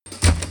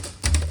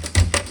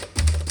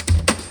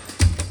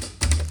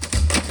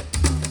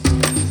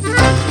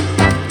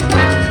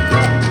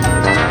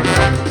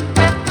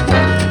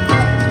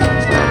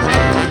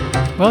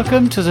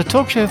Welcome to the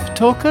Talk Show for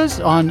Talkers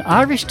on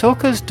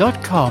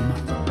irishtalkers.com.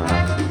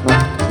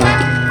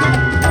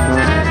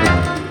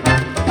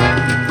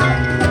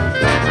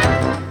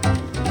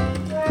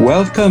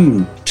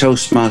 Welcome,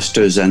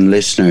 Toastmasters and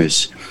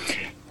listeners,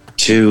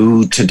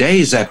 to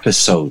today's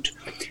episode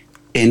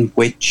in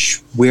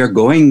which we're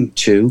going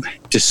to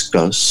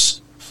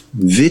discuss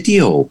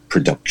video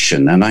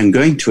production. And I'm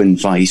going to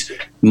invite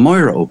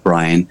Moira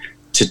O'Brien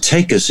to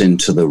take us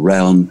into the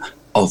realm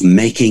of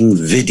making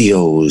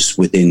videos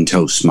within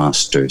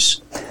Toastmasters.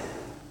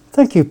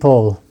 Thank you,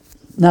 Paul.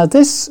 Now,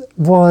 this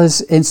was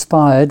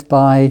inspired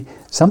by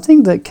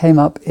something that came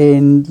up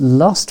in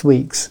last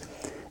week's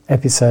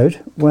episode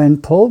when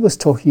Paul was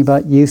talking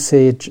about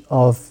usage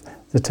of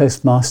the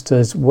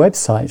Toastmasters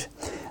website.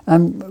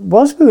 And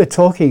whilst we were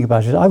talking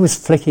about it, I was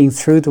flicking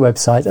through the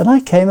website and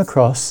I came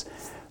across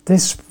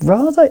this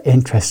rather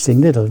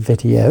interesting little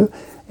video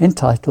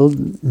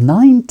entitled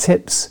 9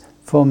 Tips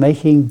for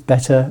Making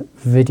Better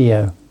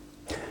Video.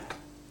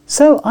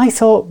 So I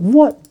thought,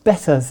 what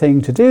better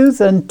thing to do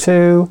than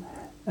to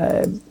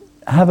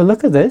have a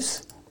look at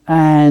this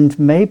and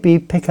maybe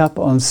pick up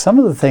on some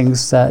of the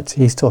things that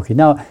he's talking.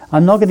 Now,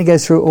 I'm not going to go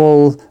through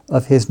all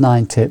of his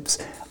 9 tips.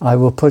 I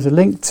will put a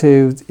link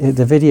to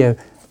the video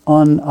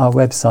on our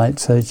website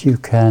so that you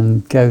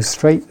can go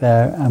straight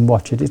there and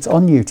watch it. It's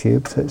on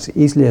YouTube, so it's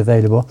easily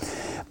available.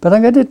 But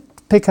I'm going to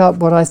pick up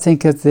what I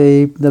think are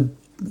the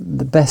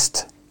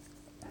best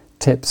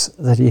tips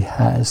that he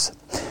has.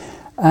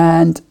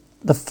 And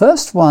the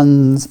first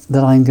one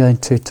that I'm going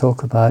to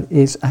talk about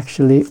is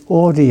actually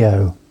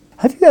audio.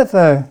 Have you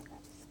ever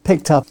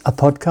picked up a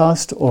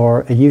podcast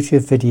or a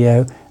YouTube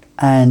video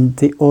and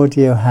the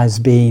audio has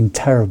been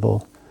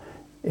terrible?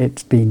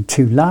 It's been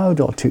too loud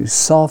or too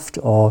soft,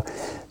 or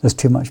there's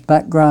too much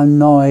background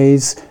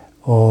noise,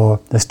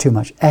 or there's too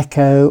much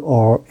echo,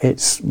 or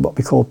it's what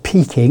we call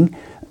peaking.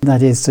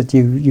 That is that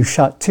you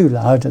shout too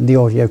loud and the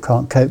audio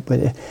can't cope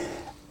with it.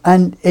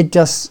 And it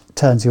just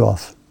turns you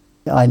off.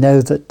 I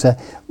know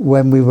that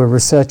when we were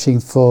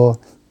researching for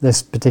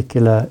this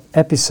particular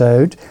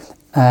episode,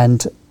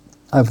 and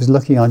I was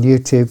looking on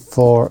YouTube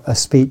for a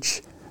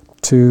speech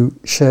to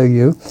show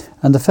you,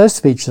 and the first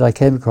speech that I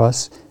came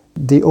across,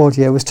 the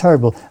audio was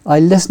terrible.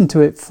 I listened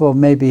to it for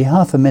maybe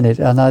half a minute,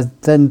 and I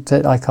then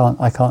said, I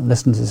can't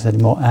listen to this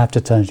anymore. I have to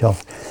turn it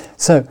off.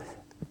 So,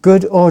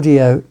 good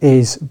audio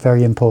is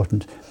very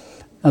important.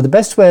 Now, the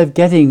best way of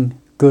getting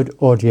good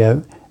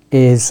audio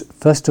is,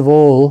 first of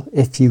all,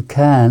 if you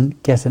can,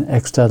 get an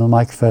external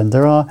microphone.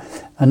 There are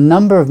a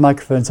number of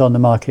microphones on the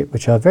market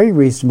which are very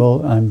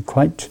reasonable and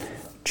quite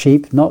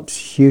cheap, not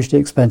hugely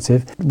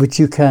expensive, which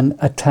you can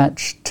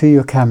attach to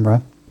your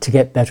camera to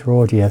get better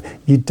audio.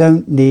 You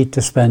don't need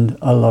to spend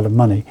a lot of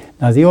money.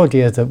 Now, the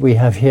audio that we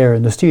have here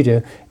in the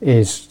studio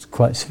is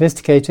quite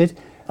sophisticated.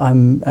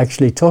 I'm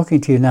actually talking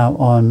to you now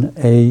on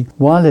a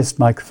wireless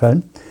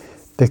microphone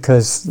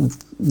because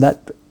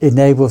that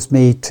enables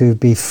me to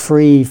be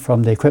free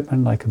from the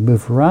equipment. I can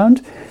move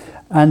around.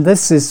 And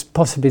this is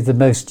possibly the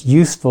most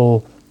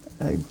useful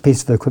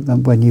piece of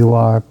equipment when you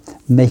are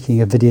making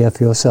a video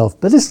for yourself.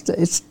 But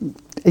it's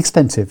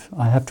expensive,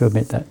 I have to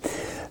admit that.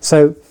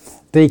 So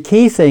the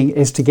key thing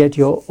is to get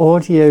your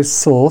audio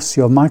source,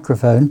 your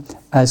microphone,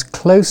 as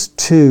close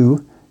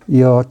to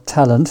your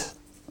talent,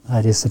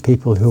 that is the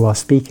people who are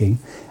speaking,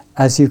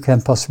 as you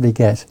can possibly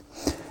get.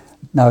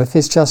 Now, if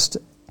it's just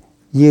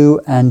you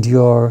and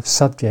your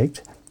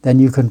subject, then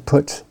you can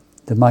put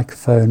the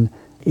microphone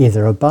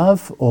either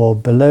above or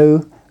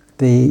below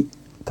the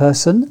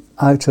person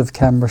out of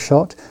camera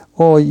shot,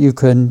 or you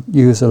can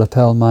use a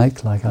lapel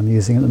mic like I'm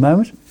using at the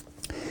moment.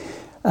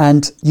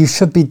 And you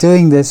should be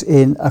doing this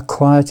in a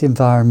quiet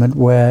environment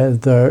where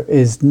there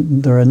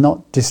are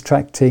not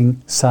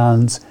distracting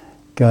sounds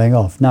going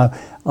off. Now,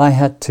 I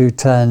had to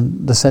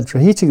turn the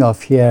central heating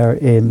off here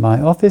in my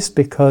office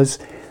because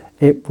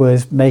it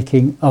was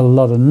making a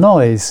lot of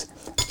noise.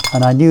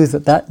 And I knew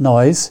that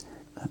noise,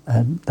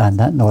 and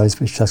that noise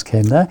which just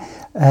came there,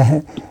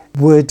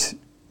 would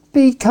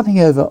be coming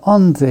over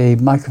on the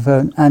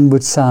microphone and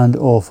would sound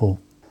awful.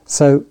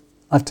 So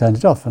I've turned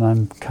it off and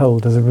I'm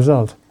cold as a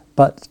result.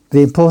 But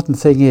the important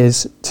thing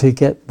is to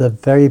get the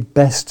very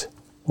best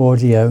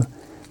audio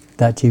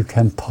that you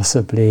can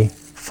possibly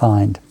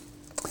find.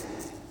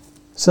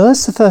 So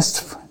that's the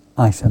first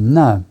item.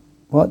 Now,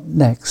 what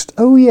next?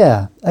 Oh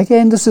yeah,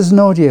 again, this is an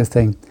audio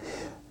thing.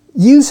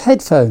 Use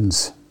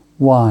headphones.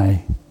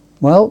 Why?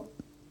 Well,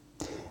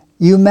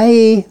 you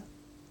may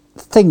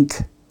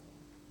think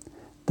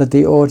that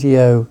the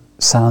audio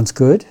sounds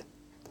good,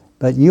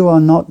 but you are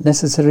not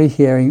necessarily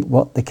hearing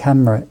what the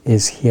camera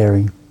is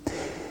hearing.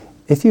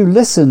 If you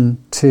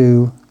listen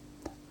to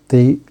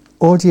the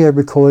audio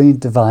recording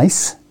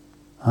device,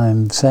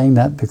 I'm saying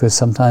that because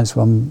sometimes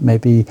one may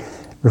be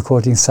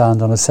recording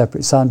sound on a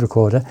separate sound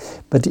recorder,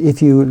 but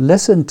if you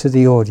listen to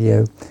the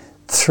audio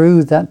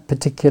through that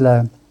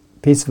particular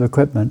piece of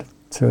equipment,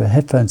 through a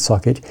headphone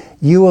socket,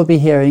 you will be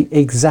hearing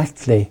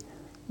exactly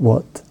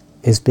what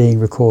is being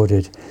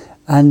recorded.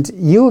 And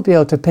you will be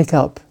able to pick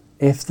up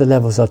if the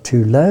levels are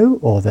too low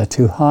or they're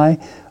too high,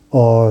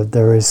 or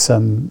there is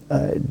some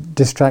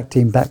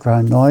distracting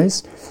background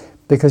noise,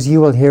 because you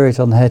will hear it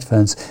on the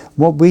headphones.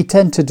 What we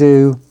tend to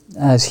do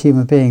as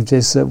human beings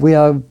is that we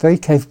are very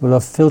capable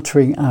of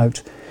filtering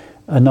out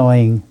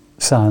annoying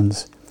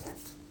sounds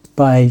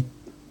by,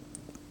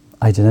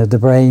 I don't know, the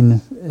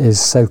brain is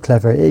so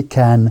clever, it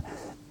can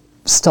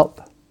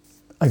stop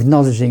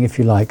acknowledging, if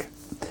you like,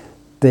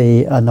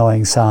 the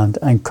annoying sound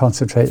and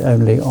concentrate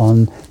only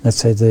on, let's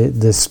say,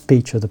 the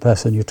speech of the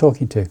person you're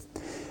talking to.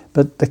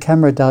 But the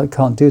camera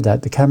can't do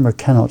that. The camera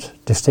cannot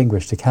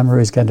distinguish. The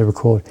camera is going to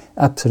record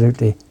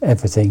absolutely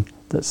everything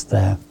that's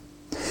there.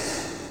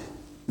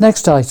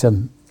 Next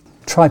item,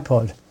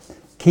 tripod.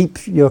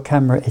 Keep your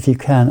camera, if you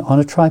can, on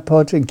a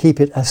tripod and keep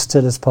it as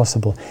still as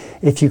possible.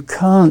 If you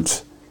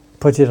can't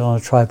put it on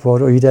a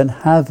tripod, or you don't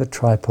have a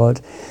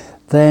tripod,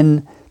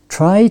 then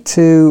try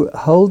to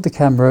hold the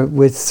camera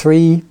with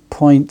 3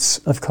 points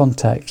of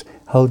contact.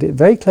 Hold it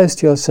very close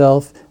to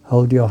yourself,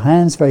 hold your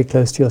hands very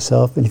close to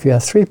yourself, and if you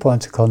have 3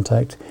 points of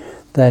contact,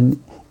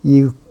 then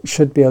you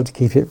should be able to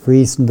keep it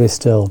reasonably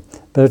still.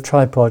 But a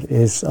tripod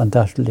is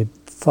undoubtedly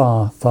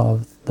far, far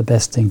the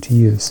best thing to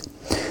use.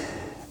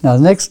 Now,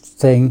 the next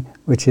thing,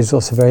 which is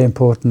also very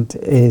important,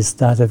 is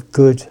that of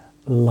good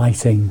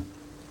lighting.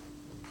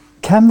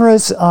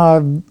 Cameras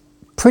are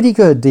pretty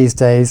good these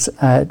days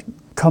at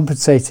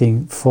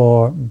compensating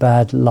for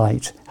bad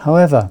light.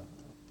 However,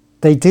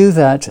 they do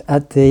that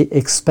at the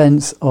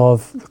expense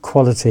of the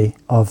quality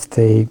of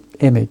the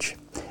image.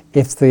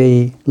 If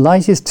the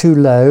light is too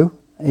low,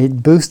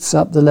 it boosts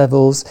up the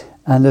levels,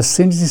 and as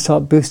soon as you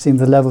start boosting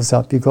the levels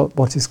up, you've got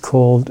what is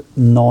called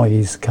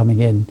noise coming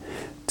in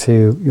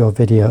to your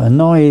video. A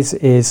noise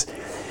is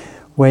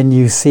when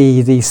you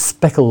see these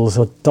speckles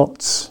or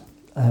dots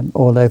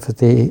all over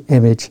the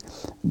image,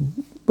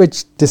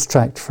 which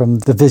distract from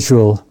the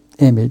visual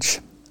image.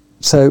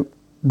 So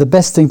the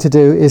best thing to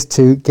do is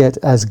to get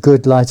as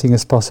good lighting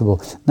as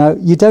possible. Now,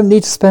 you don't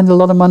need to spend a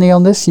lot of money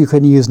on this. You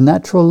can use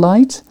natural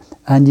light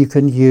and you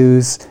can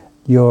use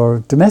your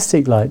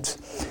domestic lights.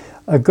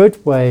 A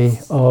good way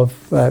of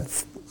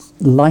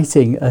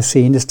lighting a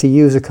scene is to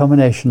use a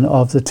combination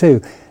of the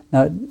two.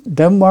 Now,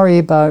 don't worry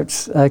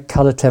about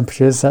color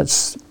temperatures.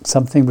 That's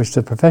something which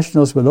the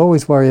professionals will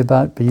always worry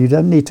about, but you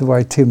don't need to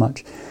worry too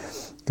much,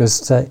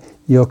 because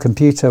your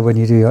computer, when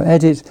you do your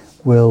edit,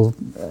 will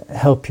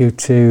help you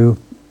to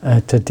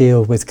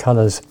deal with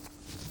colors.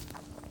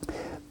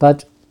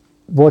 But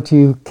what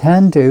you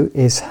can do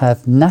is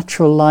have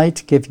natural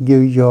light giving you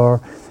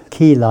your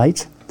key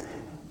light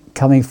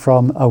coming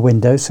from a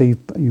window. So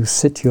you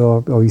stage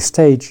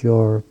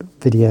your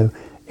video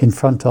in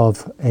front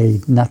of a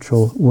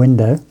natural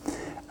window,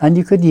 and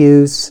you could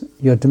use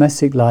your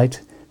domestic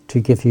light to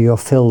give you your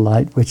fill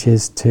light, which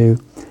is to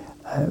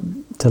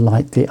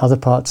light the other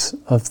parts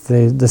of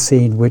the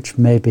scene which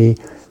maybe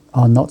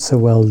are not so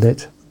well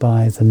lit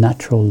by the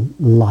natural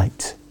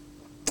light.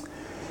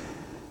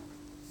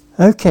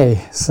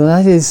 Okay, so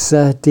that is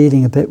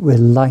dealing a bit with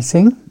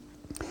lighting.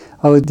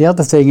 Oh, the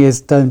other thing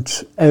is, don't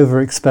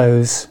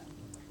overexpose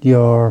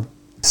your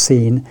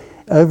scene.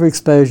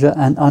 Overexposure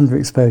and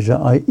underexposure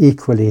are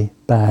equally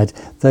bad,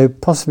 though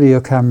possibly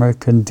your camera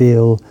can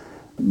deal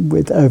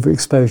with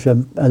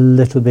overexposure a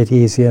little bit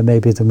easier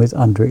maybe than with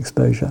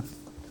underexposure.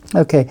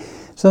 Okay,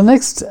 so the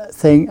next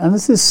thing, and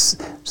this is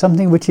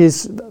something which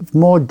is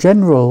more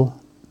general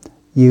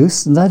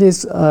use, and that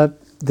is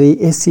the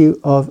issue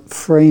of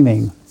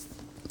framing.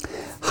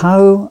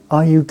 How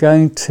are you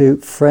going to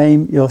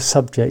frame your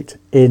subject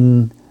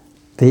in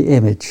the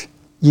image?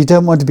 You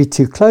don't want to be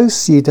too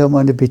close, you don't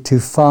want to be too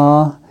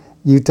far,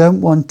 you don't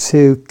want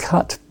to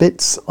cut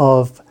bits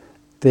of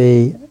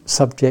the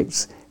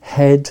subject's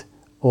head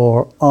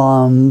or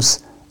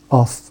arms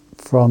off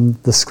from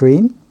the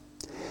screen.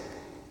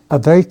 A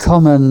very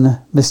common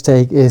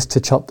mistake is to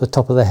chop the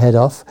top of the head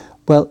off.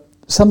 Well,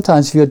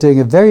 sometimes if you're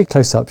doing a very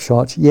close-up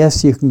shot,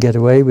 yes, you can get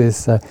away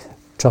with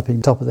chopping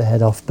the top of the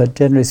head off, but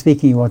generally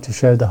speaking, you want to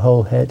show the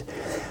whole head.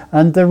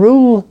 And the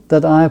rule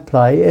that I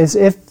apply is,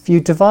 if you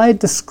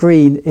divide the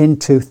screen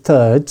into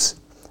thirds,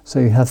 so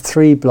you have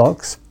 3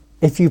 blocks,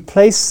 if you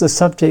place the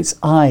subject's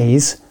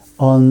eyes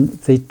on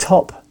the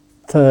top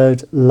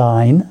third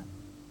line,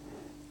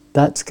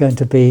 that's going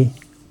to be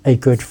a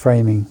good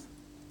framing.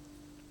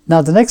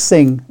 Now, the next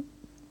thing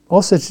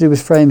also to do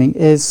with framing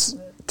is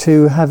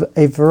to have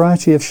a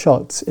variety of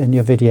shots in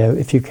your video,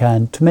 if you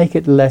can, to make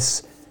it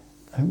less,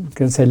 I'm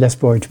going to say less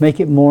boring, to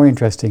make it more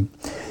interesting.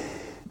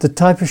 The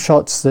type of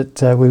shots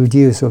that we would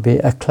use would be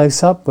a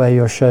close-up where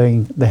you're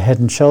showing the head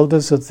and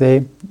shoulders of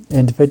the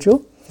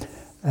individual,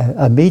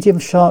 a medium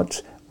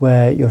shot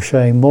where you're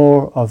showing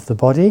more of the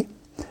body,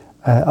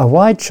 a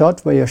wide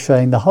shot where you're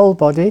showing the whole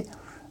body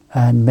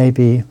and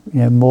maybe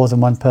more than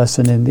one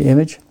person in the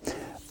image,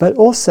 but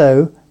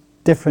also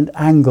different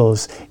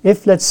angles.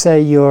 If, let's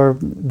say, you're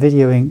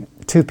videoing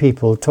 2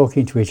 people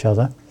talking to each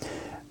other,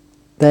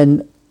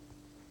 then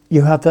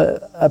you have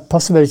a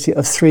possibility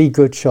of 3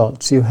 good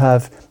shots. You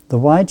have the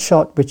wide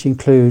shot, which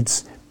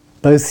includes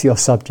both your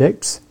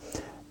subjects.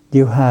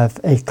 You have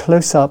a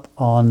close-up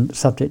on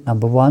subject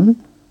number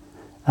 1,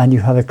 and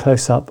you have a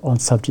close-up on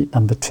subject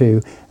number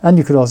 2, and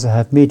you could also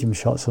have medium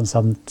shots on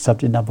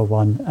subject number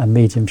 1 and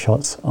medium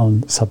shots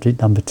on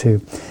subject number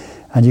 2,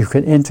 and you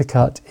can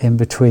intercut in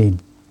between.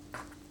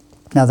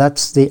 Now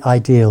that's the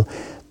ideal.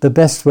 The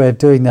best way of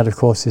doing that, of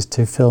course, is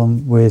to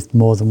film with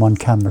more than one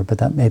camera, but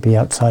that may be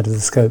outside of the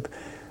scope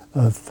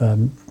of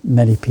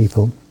many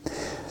people.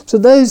 So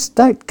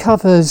that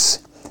covers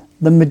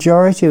the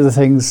majority of the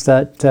things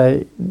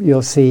that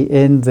you'll see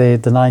in the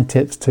 9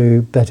 tips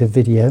to better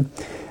video.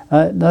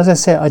 As I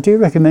say, I do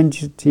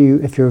recommend to you,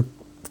 if you're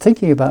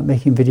thinking about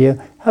making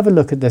video, have a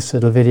look at this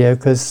little video,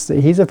 because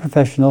he's a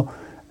professional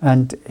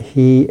and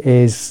he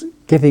is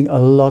giving a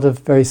lot of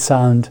very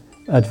sound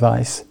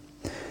advice.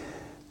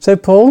 So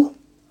Paul,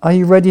 are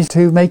you ready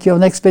to make your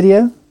next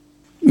video?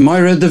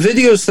 Myra, the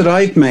videos that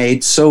I've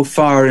made so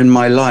far in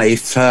my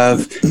life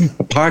have,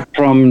 apart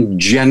from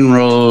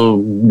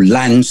general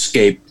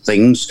landscape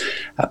things,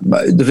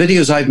 the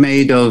videos I've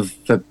made have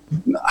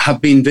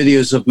been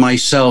videos of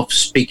myself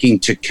speaking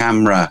to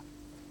camera.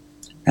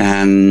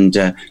 And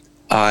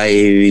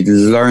I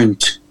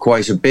learned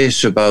quite a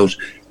bit about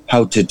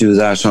how to do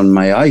that on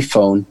my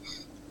iPhone,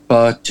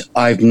 but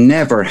I've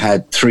never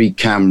had 3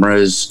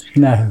 cameras.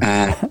 No.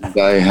 And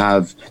I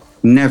have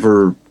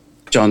never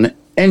done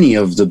any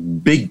of the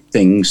big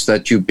things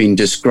that you've been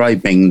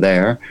describing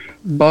there,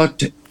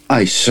 but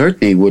I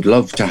certainly would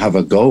love to have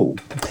a go.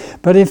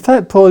 But in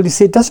fact, Paul, you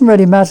see, it doesn't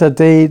really matter.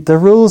 The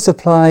rules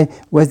apply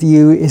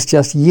whether it's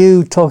just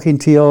you talking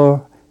to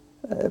your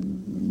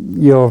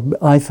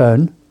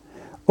iPhone,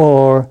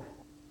 or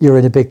you're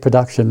in a big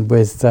production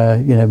with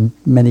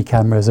many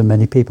cameras and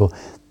many people.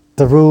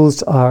 The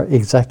rules are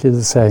exactly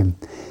the same.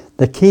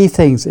 The key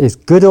things is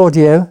good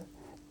audio,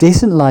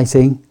 decent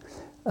lighting,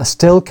 a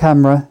still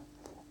camera,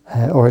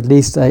 or at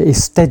least a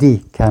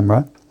steady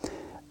camera,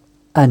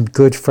 and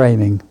good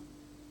framing.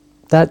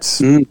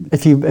 That's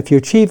if you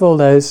achieve all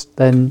those,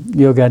 then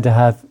you're going to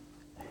have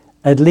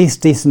at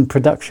least decent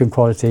production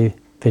quality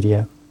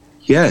video.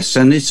 Yes,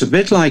 and it's a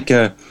bit like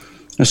a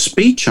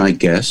speech, I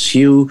guess.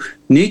 You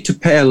need to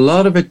pay a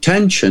lot of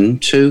attention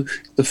to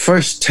the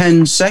first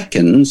 10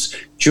 seconds,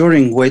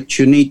 during which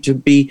you need to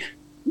be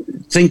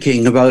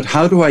thinking about,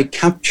 how do I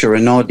capture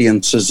an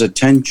audience's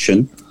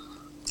attention?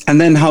 And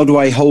then how do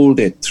I hold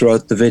it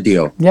throughout the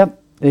video? Yep,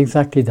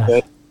 exactly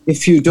that.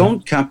 If you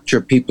don't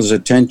capture people's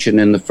attention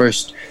in the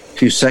first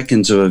few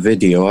seconds of a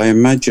video, I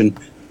imagine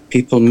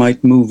people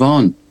might move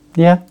on.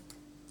 Yeah,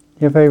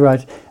 you're very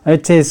right.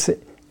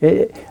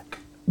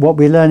 What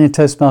we learn in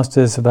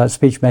Toastmasters about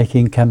speech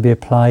making can be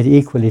applied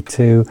equally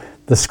to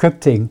the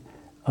scripting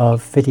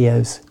of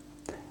videos.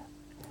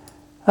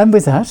 And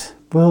with that,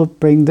 we'll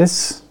bring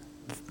this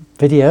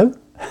video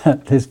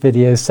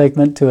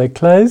segment to a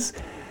close.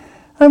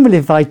 And we'll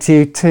invite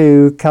you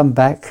to come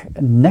back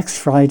next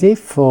Friday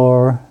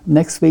for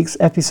next week's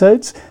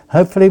episodes.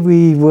 Hopefully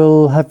we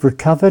will have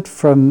recovered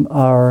from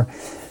our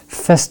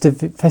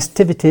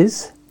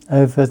festivities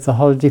over the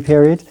holiday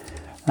period,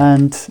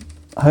 and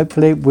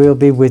hopefully we'll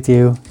be with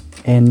you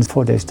in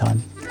 4 days'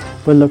 time.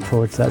 We'll look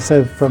forward to that.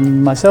 So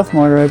from myself,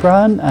 Moira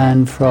O'Brien,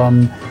 and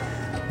from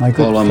my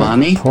good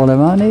friend Paul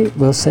O'Mahony,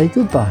 we'll say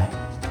goodbye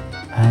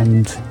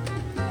and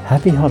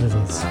happy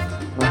holidays.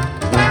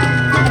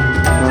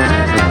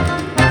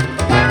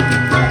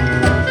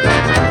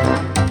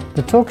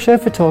 The Talk Show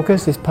for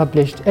Talkers is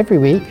published every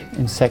week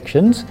in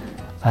sections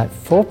at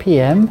 4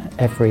 p.m.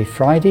 every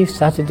Friday,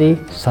 Saturday,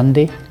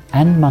 Sunday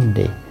and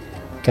Monday.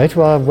 Go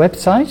to our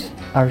website,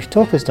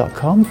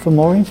 irishtalkers.com, for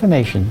more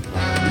information.